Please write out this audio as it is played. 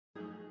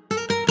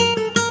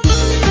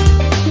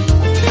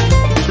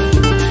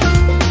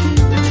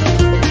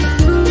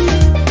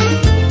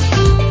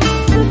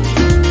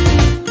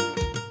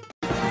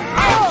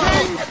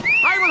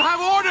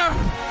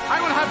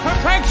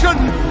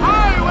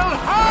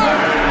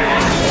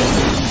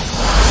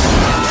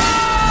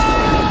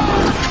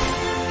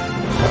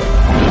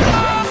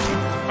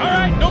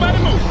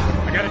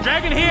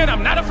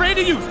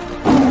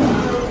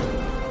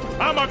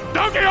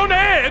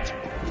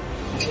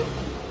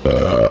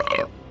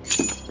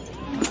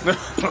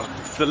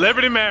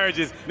Celebrity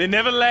marriages, they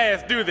never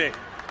last, do they?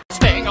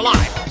 Staying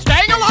alive!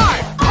 Staying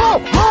alive! Ha!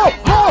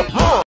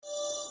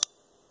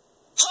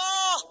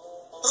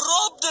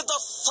 Robbed at the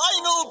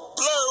final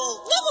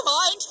blow! Never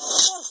mind!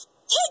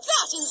 Take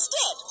that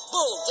instead,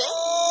 Baldy!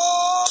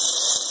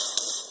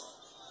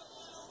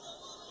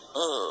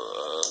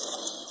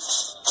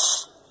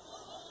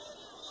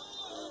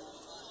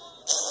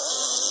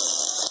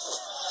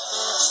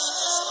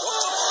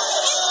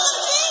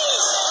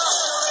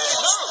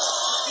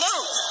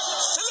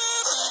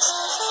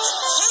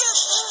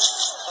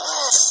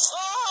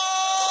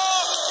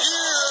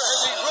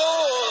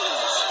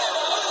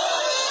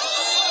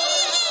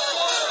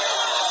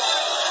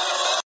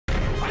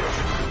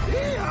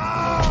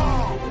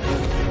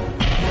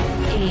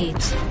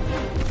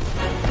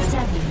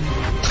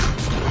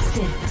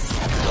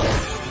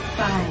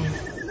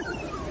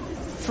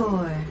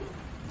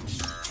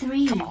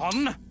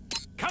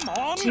 Come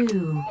on!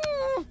 2,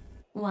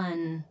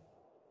 1.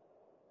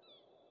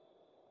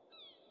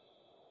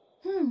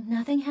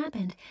 Nothing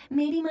happened.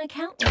 Maybe my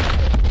count.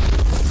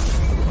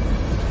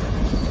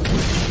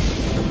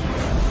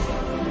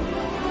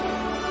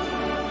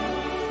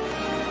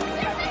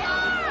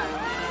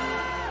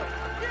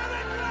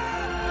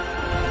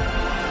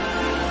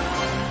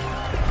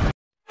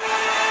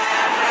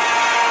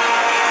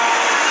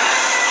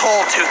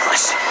 Whole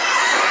toothless.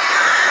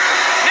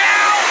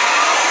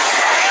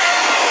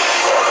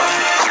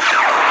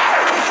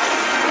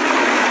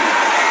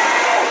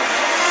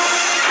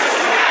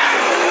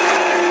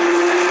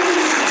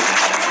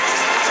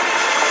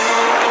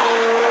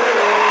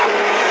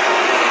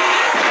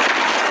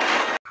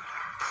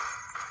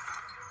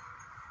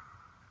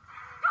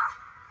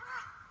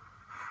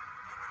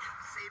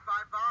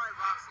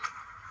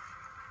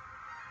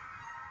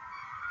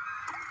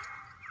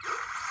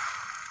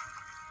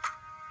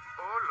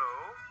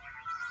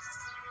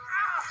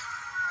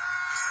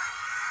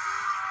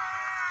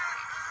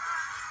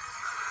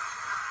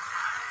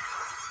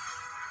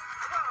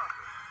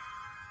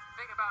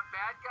 About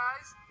bad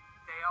guys,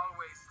 they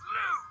always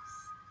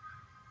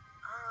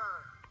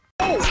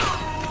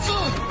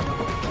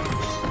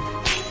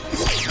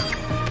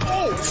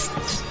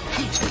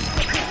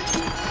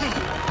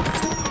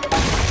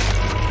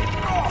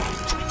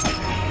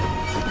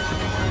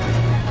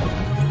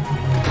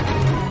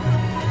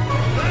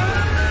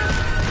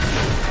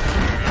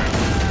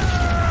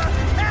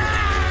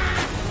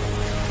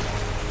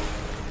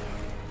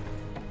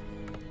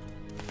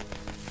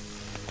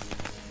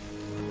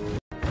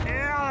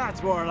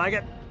More like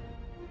it.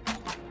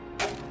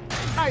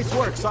 Nice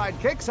work,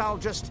 sidekicks. I'll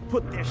just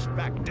put this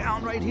back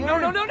down right here.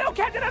 No,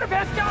 Captain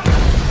Underpants, go!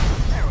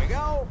 There we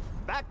go.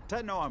 Back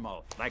to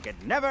normal, like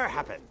it never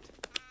happened.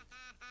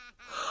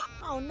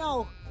 Oh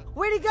no,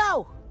 where'd he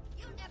go?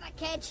 You never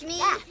catch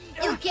me.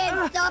 You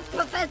can't stop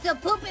Professor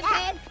Poopy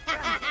Pants.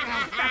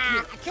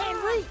 I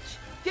can't reach.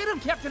 Get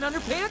him, Captain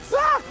Underpants!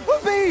 Ah,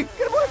 Poopy!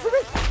 Get away from me!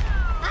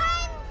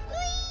 I'm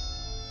free.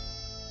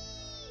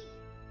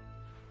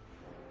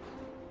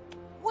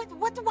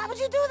 Why would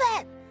you do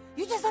that?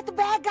 You just let the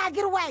bad guy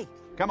get away.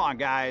 Come on,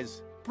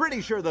 guys.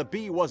 Pretty sure the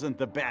bee wasn't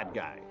the bad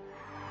guy.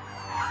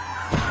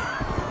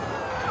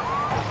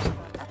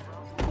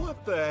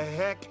 What the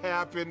heck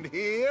happened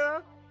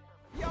here?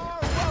 You're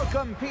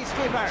welcome,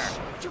 Peacekeeper.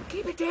 Joe,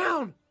 keep it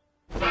down!